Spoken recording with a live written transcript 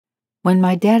When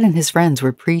my dad and his friends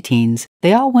were preteens,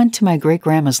 they all went to my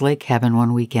great-grandma's lake cabin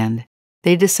one weekend.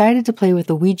 They decided to play with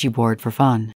the Ouija board for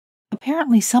fun.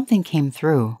 Apparently something came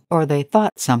through, or they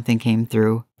thought something came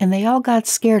through, and they all got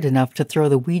scared enough to throw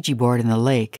the Ouija board in the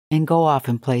lake and go off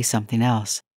and play something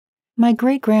else. My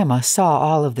great-grandma saw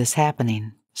all of this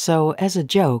happening, so as a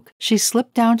joke, she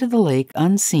slipped down to the lake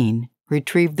unseen,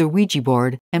 retrieved the Ouija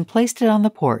board, and placed it on the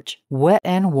porch, wet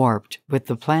and warped, with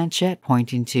the planchette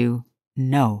pointing to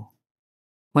no.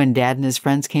 When Dad and his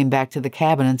friends came back to the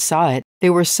cabin and saw it, they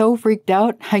were so freaked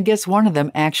out, I guess one of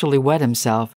them actually wet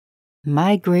himself.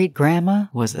 My great-grandma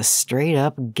was a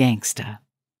straight-up gangsta.